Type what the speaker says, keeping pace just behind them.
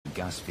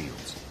gas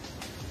fields.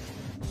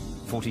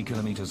 40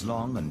 kilometers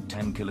long and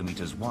 10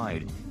 kilometers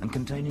wide, and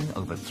containing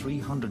over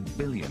 300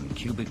 billion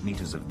cubic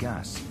meters of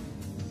gas.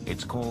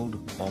 It's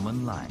called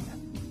Ormen Lange.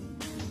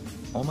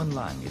 Ormen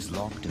Lange is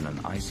locked in an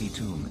icy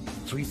tomb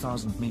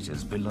 3,000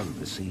 meters below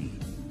the sea,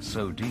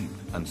 so deep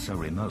and so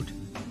remote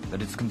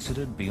that it's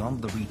considered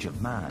beyond the reach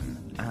of man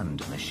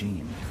and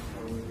machine.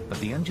 But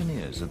the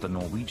engineers at the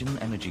Norwegian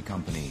energy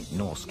company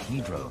Norsk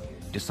Hydro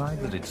decide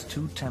that it's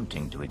too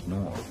tempting to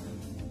ignore,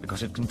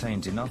 because it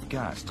contains enough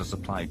gas to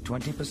supply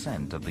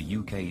 20% of the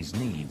UK's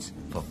needs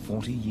for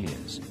 40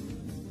 years.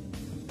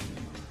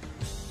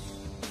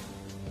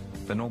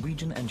 The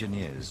Norwegian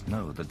engineers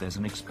know that there's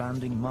an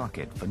expanding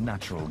market for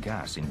natural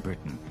gas in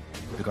Britain,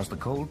 because the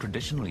coal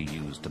traditionally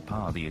used to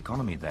power the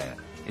economy there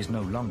is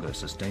no longer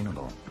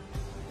sustainable.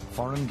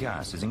 Foreign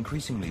gas is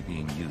increasingly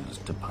being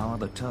used to power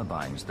the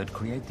turbines that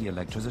create the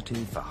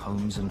electricity for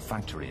homes and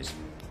factories,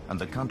 and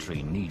the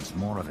country needs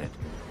more of it.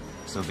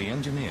 So the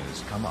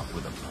engineers come up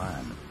with a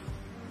plan.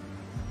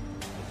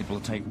 It will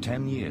take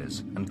 10 years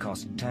and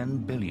cost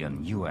 $10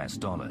 billion US.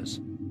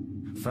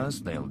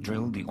 First, they'll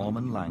drill the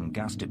Ormen Lange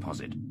gas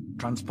deposit,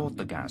 transport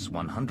the gas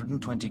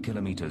 120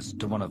 kilometers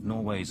to one of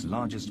Norway's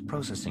largest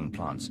processing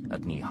plants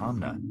at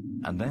Nyhamna,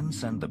 and then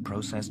send the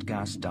processed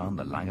gas down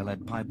the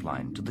Langeled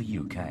pipeline to the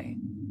UK,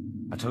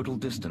 a total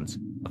distance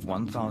of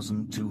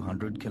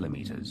 1,200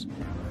 kilometers.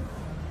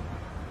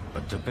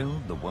 But to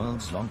build the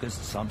world's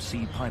longest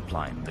subsea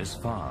pipeline this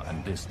far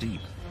and this deep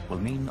will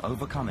mean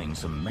overcoming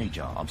some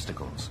major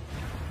obstacles.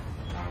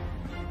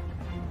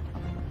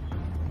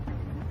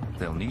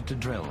 They'll need to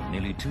drill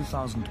nearly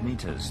 2,000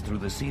 meters through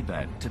the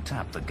seabed to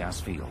tap the gas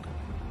field.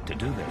 To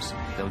do this,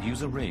 they'll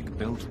use a rig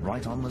built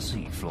right on the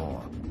sea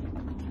floor.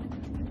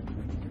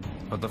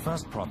 But the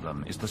first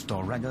problem is the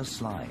Storegga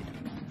slide.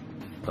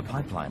 The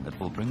pipeline that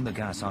will bring the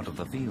gas out of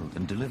the field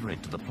and deliver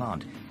it to the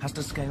plant has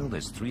to scale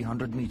this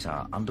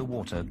 300-meter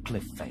underwater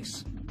cliff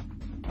face.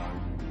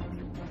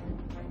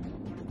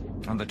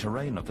 And the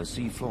terrain of the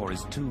sea floor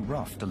is too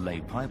rough to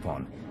lay pipe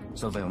on,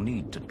 so they'll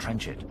need to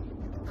trench it.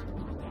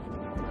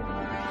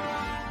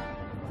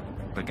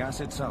 The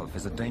gas itself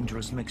is a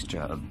dangerous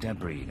mixture of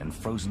debris and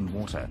frozen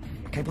water,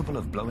 capable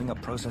of blowing a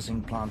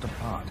processing plant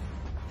apart,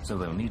 so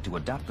they'll need to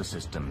adapt the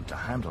system to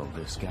handle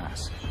this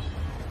gas.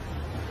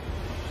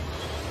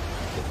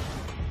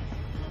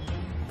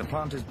 The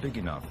plant is big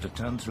enough to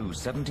turn through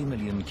 70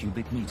 million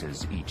cubic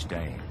meters each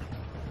day.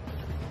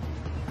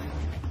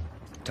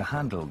 To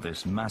handle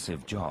this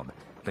massive job,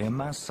 they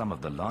amass some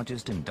of the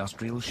largest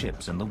industrial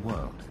ships in the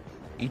world,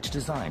 each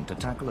designed to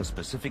tackle a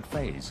specific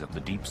phase of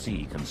the deep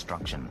sea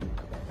construction.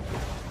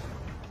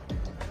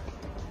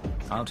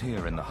 Out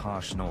here in the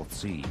harsh North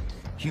Sea,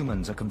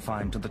 humans are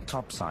confined to the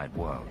topside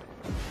world.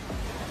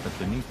 But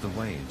beneath the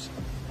waves,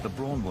 the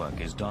brawn work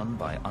is done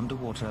by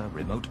underwater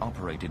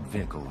remote-operated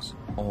vehicles,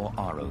 or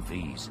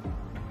ROVs.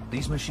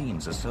 These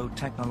machines are so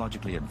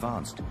technologically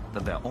advanced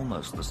that they're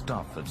almost the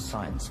stuff of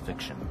science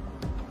fiction.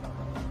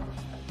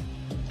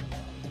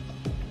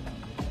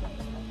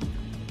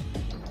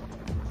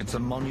 It's a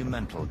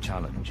monumental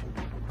challenge,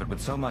 but with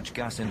so much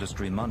gas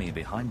industry money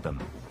behind them,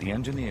 the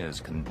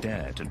engineers can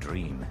dare to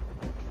dream.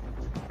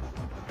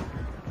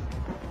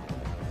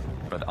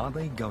 But are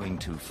they going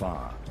too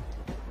far?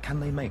 Can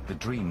they make the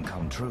dream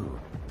come true?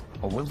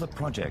 Or will the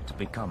project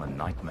become a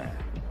nightmare?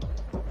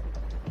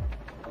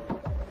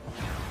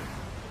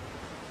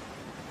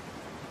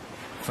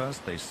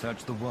 First, they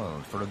search the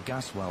world for a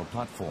gas well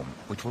platform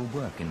which will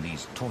work in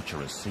these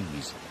torturous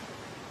seas.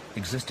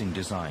 Existing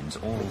designs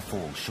all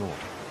fall short.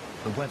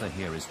 The weather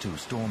here is too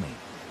stormy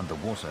and the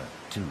water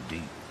too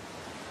deep.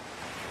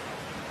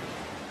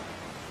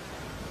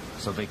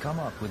 So they come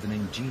up with an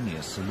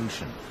ingenious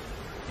solution.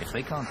 If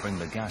they can't bring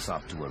the gas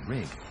up to a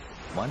rig,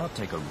 why not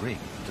take a rig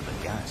to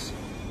the gas?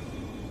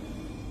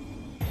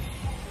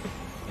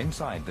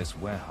 Inside this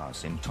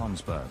warehouse in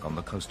Tonsberg on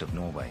the coast of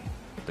Norway,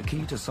 the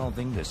key to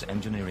solving this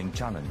engineering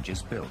challenge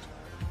is built.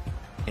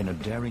 In a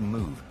daring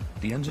move,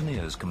 the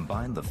engineers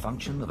combine the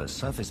function of a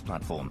surface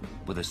platform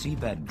with a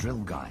seabed drill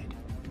guide.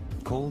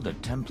 Called a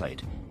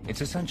template,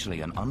 it's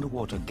essentially an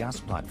underwater gas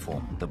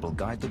platform that will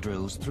guide the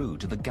drills through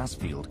to the gas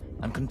field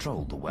and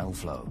control the well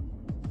flow.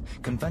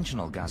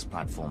 Conventional gas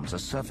platforms are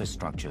surface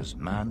structures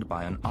manned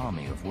by an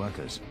army of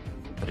workers.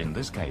 But in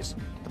this case,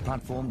 the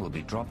platform will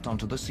be dropped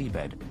onto the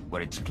seabed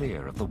where it's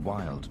clear of the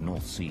wild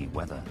North Sea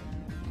weather.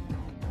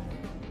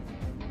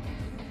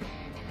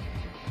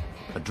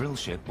 A drill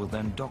ship will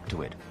then dock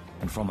to it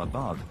and from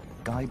above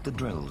guide the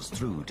drills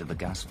through to the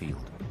gas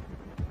field.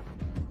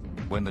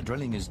 When the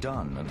drilling is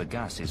done and the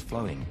gas is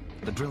flowing,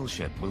 the drill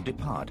ship will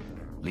depart,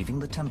 leaving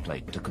the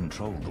template to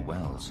control the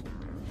wells.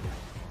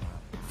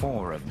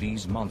 4 of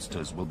these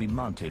monsters will be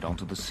mounted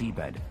onto the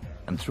seabed,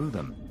 and through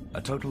them,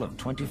 a total of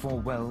 24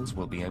 wells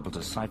will be able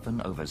to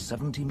siphon over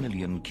 70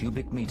 million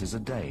cubic meters a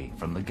day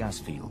from the gas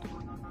field.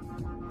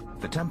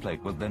 The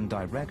template will then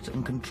direct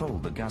and control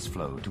the gas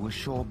flow to a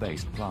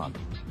shore-based plant.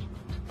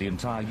 The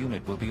entire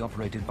unit will be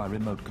operated by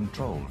remote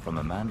control from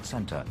a manned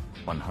center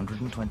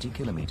 120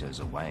 kilometers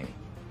away.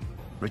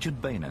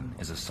 Richard Bainan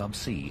is a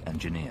subsea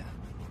engineer.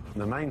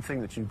 The main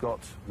thing that you've got,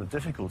 the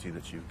difficulty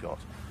that you've got,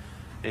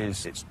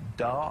 is it's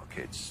dark,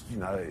 it's, you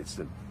know, it's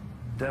the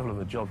devil of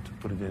a job to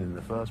put it in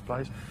the first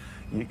place.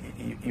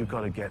 You've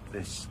got to get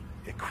this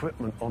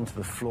equipment onto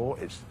the floor.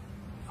 It's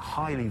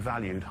highly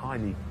valued,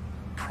 highly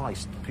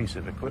priced piece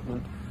of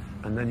equipment,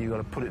 and then you've got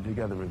to put it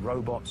together with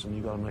robots, and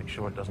you've got to make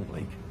sure it doesn't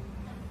leak.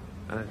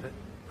 And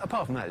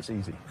apart from that, it's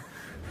easy.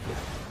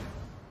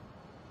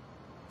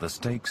 The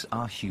stakes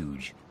are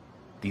huge.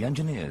 The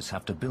engineers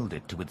have to build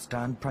it to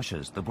withstand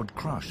pressures that would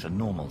crush a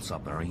normal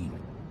submarine,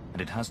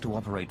 and it has to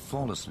operate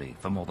flawlessly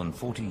for more than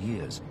 40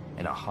 years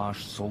in a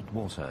harsh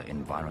saltwater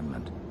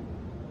environment.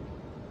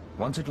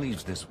 Once it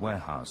leaves this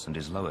warehouse and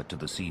is lowered to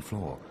the sea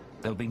floor,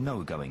 there'll be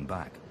no going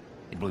back.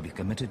 It will be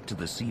committed to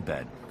the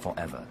seabed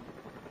forever.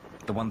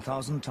 The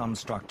 1,000-ton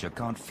structure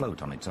can't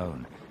float on its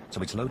own,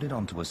 so it's loaded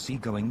onto a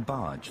seagoing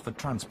barge for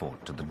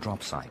transport to the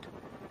drop site.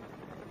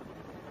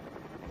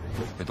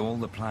 With all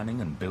the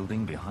planning and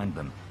building behind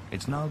them,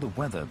 it's now the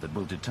weather that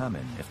will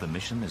determine if the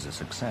mission is a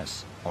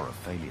success or a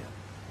failure.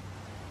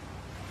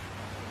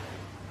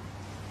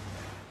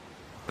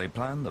 They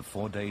plan the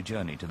 4-day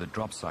journey to the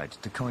drop site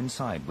to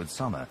coincide with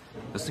summer,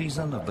 the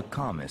season of the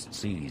calmest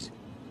seas.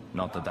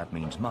 Not that that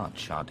means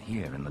much out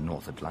here in the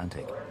North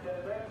Atlantic.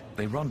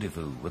 They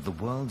rendezvous with the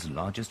world's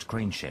largest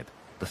crane ship,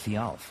 the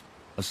Thialf,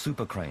 a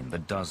super crane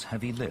that does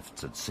heavy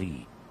lifts at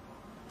sea.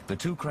 The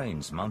 2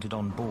 cranes mounted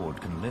on board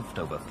can lift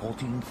over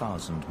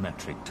 14,000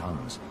 metric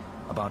tons,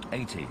 about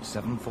 80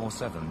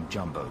 747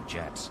 jumbo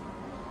jets.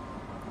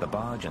 The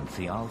barge and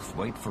Thialf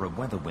wait for a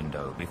weather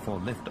window before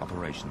lift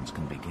operations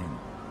can begin.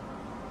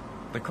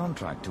 The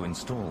contract to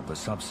install the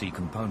subsea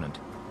component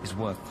is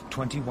worth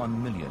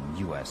 $21 million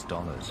US.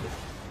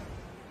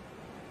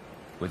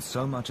 With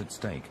so much at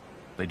stake,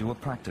 they do a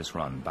practice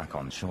run back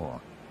on shore.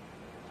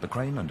 The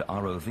crane and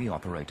ROV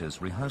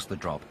operators rehearse the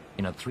drop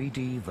in a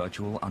 3D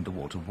virtual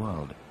underwater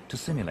world to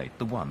simulate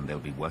the one they'll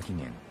be working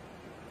in.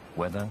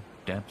 Weather,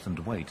 depth and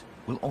weight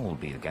will all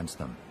be against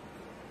them.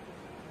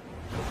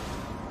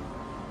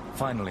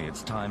 Finally,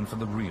 it's time for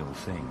the real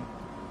thing.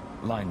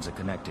 Lines are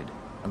connected,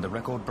 and the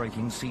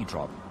record-breaking sea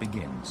drop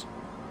begins.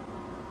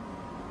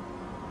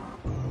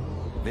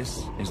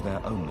 This is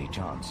their only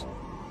chance.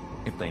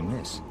 If they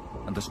miss,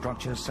 and the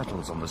structure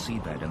settles on the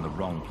seabed in the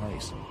wrong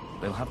place,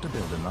 they'll have to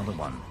build another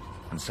one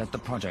and set the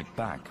project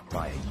back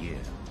by a year.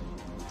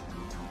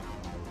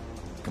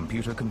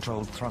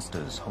 Computer-controlled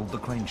thrusters hold the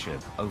crane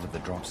ship over the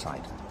drop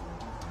site.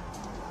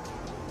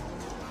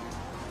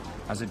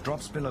 As it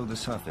drops below the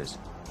surface,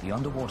 the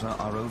underwater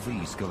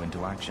ROVs go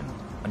into action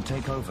and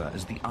take over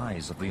as the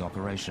eyes of the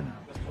operation,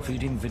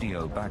 feeding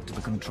video back to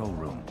the control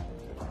room.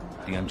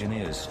 The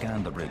engineers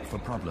scan the rig for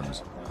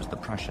problems as the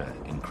pressure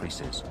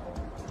increases.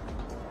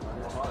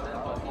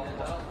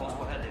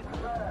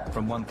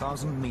 From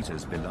 1,000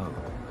 meters below,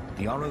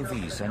 the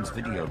ROV sends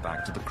video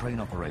back to the crane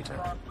operator,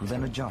 who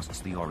then adjusts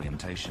the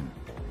orientation.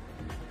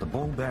 The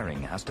ball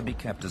bearing has to be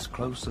kept as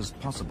close as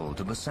possible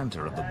to the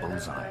center of the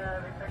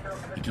bullseye.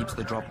 He keeps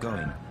the drop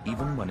going,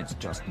 even when it's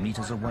just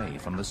meters away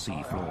from the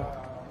sea floor.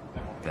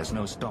 There's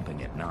no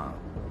stopping it now.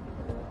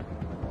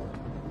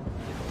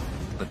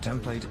 The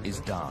template is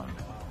down,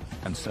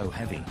 and so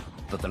heavy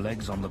that the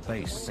legs on the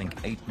base sink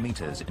 8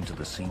 meters into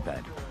the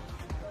seabed.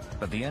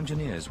 But the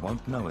engineers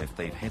won't know if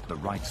they've hit the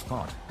right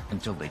spot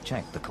until they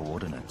check the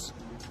coordinates.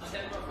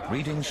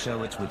 Readings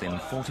show it's within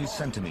 40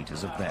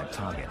 centimeters of their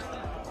target,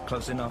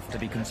 close enough to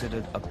be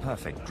considered a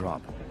perfect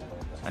drop.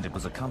 And it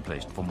was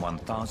accomplished from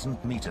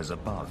 1,000 meters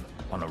above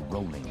on a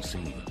rolling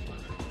sea.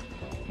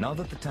 Now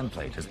that the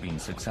template has been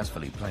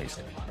successfully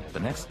placed,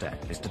 the next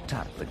step is to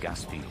tap the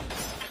gas field.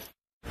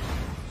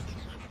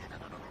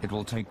 It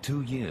will take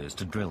 2 years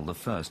to drill the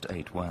first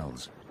 8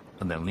 wells,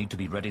 and they'll need to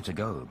be ready to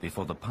go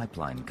before the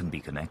pipeline can be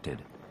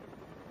connected.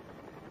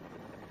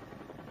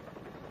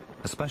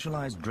 A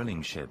specialized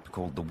drilling ship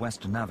called the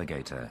West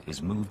Navigator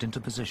is moved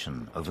into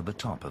position over the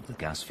top of the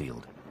gas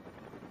field.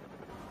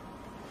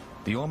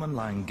 The Ormen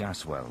Lange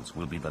gas wells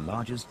will be the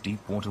largest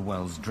deep-water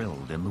wells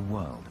drilled in the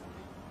world.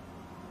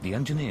 The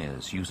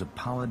engineers use a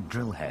powered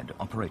drill head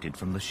operated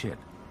from the ship.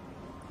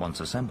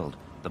 Once assembled,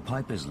 the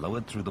pipe is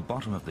lowered through the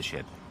bottom of the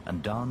ship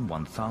and down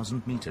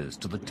 1,000 meters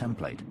to the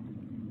template.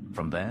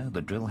 From there,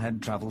 the drill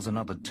head travels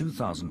another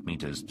 2,000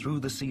 meters through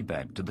the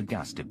seabed to the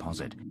gas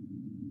deposit.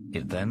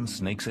 It then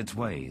snakes its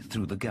way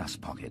through the gas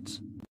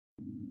pockets.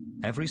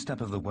 Every step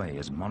of the way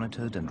is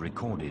monitored and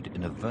recorded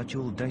in a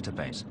virtual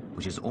database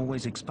which is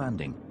always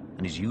expanding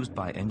and is used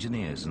by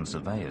engineers and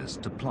surveyors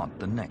to plot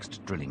the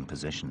next drilling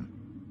position.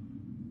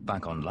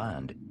 Back on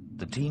land,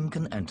 the team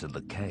can enter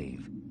the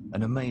cave,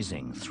 an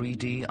amazing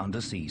 3D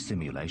undersea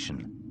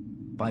simulation.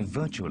 By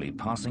virtually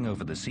passing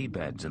over the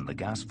seabeds in the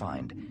gas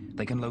find,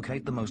 they can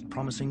locate the most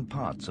promising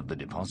parts of the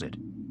deposit.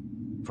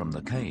 From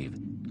the cave,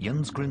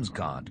 Jens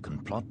Grimsgaard can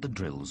plot the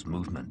drill's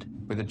movement.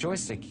 With a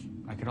joystick,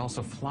 I can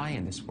also fly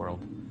in this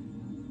world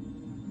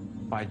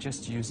by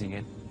just using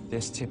it,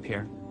 this tip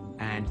here,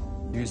 and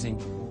using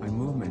my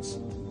movements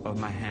of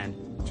my hand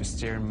to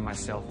steer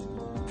myself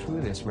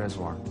through this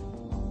reservoir.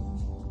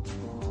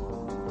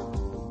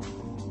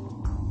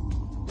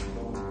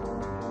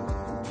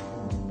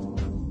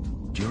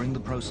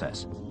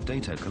 process,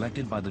 data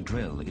collected by the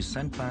drill is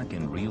sent back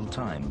in real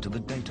time to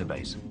the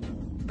database.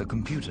 The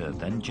computer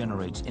then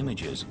generates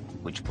images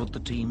which put the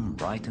team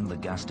right in the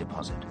gas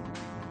deposit.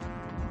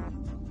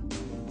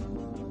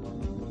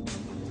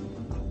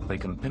 They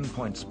can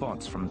pinpoint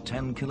spots from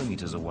 10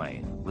 kilometers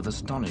away with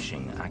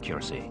astonishing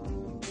accuracy.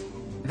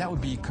 That would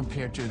be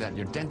compared to that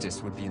your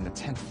dentist would be in the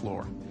 10th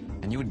floor,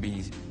 and you would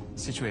be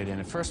situated in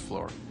the first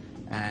floor,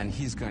 and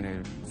he's going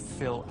to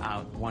fill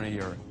out one of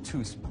your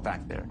tooths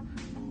back there.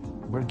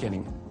 We're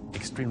getting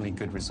extremely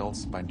good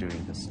results by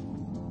doing this.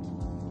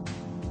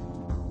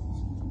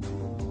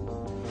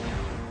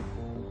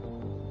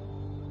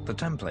 The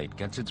template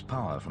gets its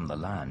power from the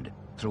land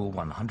through a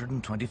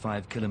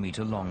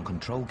 125-kilometer long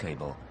control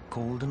cable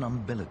called an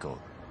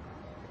umbilical.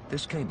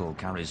 This cable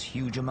carries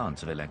huge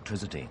amounts of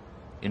electricity,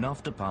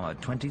 enough to power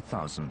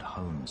 20,000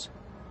 homes.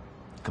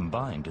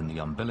 Combined in the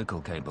umbilical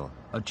cable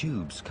are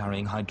tubes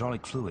carrying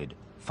hydraulic fluid,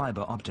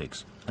 fiber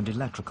optics, and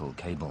electrical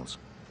cables.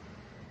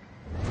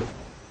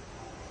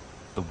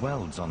 The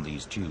welds on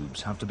these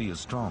tubes have to be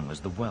as strong as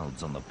the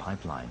welds on the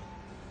pipeline.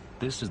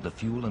 This is the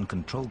fuel and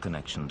control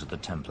connection to the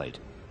template.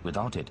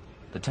 Without it,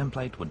 the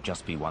template would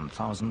just be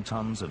 1,000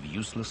 tons of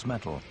useless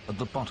metal at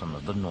the bottom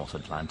of the North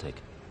Atlantic.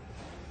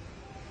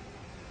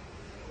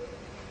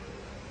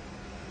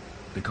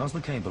 Because the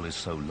cable is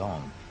so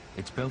long,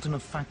 it's built in a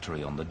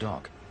factory on the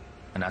dock,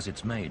 and as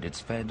it's made,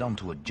 it's fed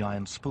onto a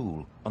giant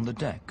spool on the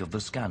deck of the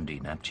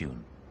Scandi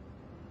Neptune.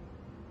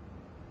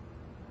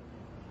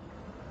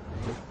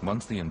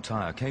 Once the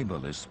entire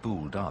cable is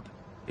spooled up,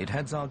 it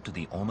heads out to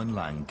the Ormen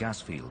Lange gas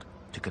field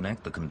to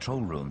connect the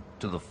control room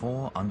to the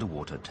 4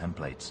 underwater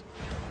templates.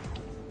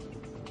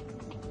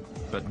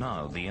 But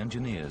now the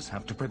engineers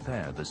have to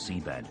prepare the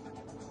seabed.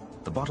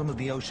 The bottom of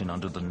the ocean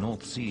under the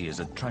North Sea is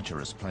a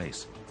treacherous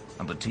place,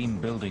 and the team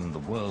building the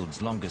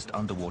world's longest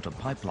underwater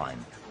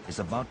pipeline is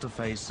about to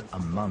face a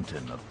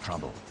mountain of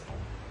trouble.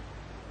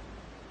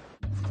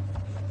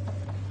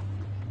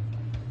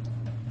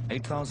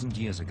 8,000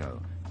 years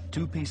ago,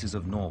 2 pieces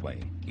of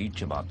Norway,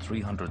 each about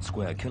 300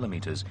 square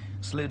kilometers,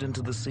 slid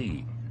into the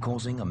sea,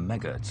 causing a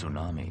mega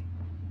tsunami.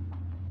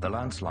 The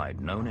landslide,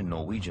 known in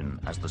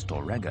Norwegian as the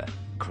Storegga,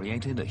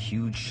 created a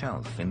huge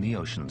shelf in the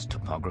ocean's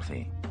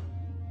topography.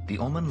 The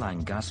Ormen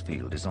Lange gas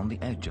field is on the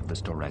edge of the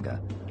Storegga,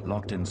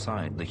 locked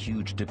inside the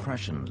huge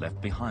depression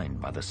left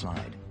behind by the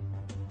slide.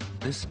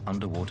 This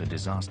underwater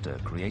disaster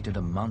created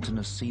a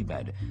mountainous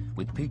seabed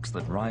with peaks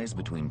that rise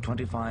between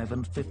 25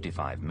 and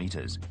 55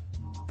 meters.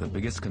 The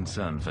biggest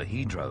concern for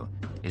Hydro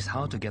is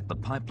how to get the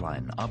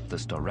pipeline up the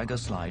Storegga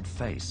slide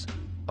face,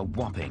 a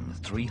whopping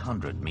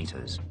 300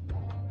 meters.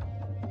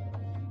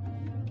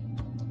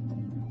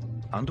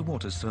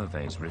 Underwater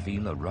surveys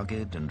reveal a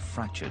rugged and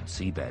fractured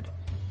seabed,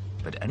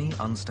 but any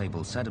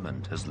unstable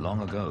sediment has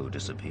long ago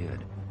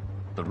disappeared.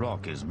 The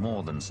rock is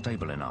more than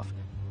stable enough,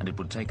 and it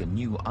would take a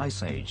new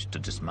ice age to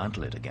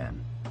dismantle it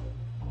again.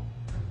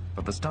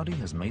 But the study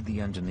has made the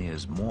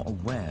engineers more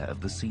aware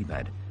of the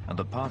seabed and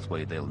the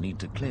pathway they'll need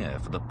to clear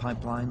for the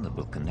pipeline that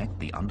will connect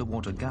the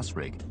underwater gas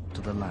rig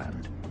to the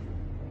land.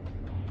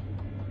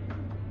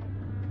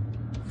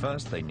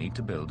 First, they need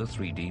to build a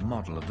 3D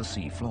model of the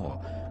sea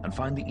floor and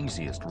find the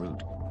easiest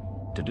route.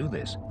 To do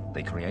this,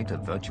 they create a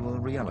virtual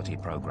reality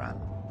program.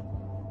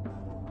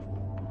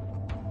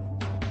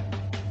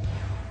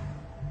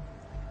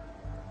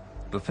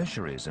 The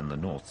fisheries in the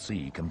North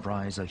Sea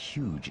comprise a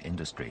huge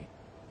industry,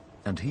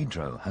 and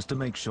Hydro has to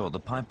make sure the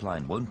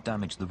pipeline won't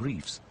damage the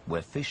reefs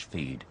where fish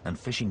feed and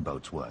fishing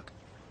boats work.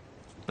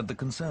 But the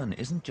concern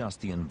isn't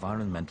just the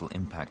environmental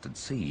impact at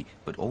sea,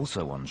 but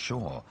also on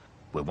shore,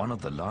 where one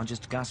of the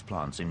largest gas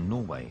plants in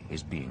Norway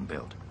is being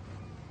built.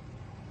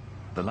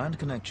 The land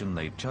connection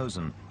they've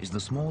chosen is the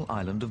small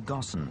island of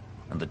Gossen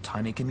and the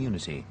tiny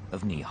community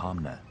of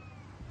Nyhamne.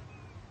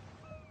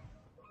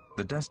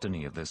 The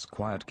destiny of this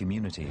quiet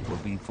community will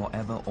be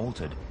forever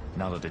altered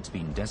now that it's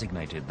been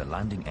designated the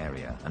landing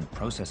area and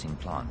processing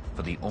plant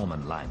for the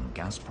Ormen Lange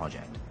gas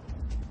project.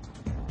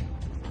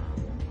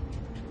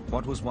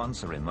 What was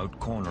once a remote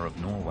corner of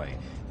Norway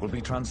will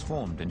be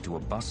transformed into a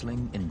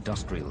bustling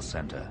industrial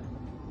center.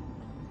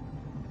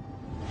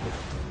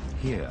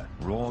 Here,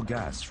 raw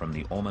gas from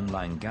the Ormen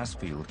Lange gas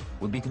field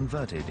will be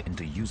converted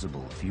into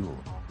usable fuel.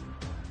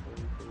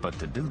 But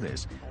to do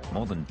this,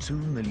 more than 2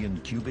 million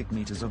cubic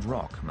meters of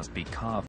rock must be carved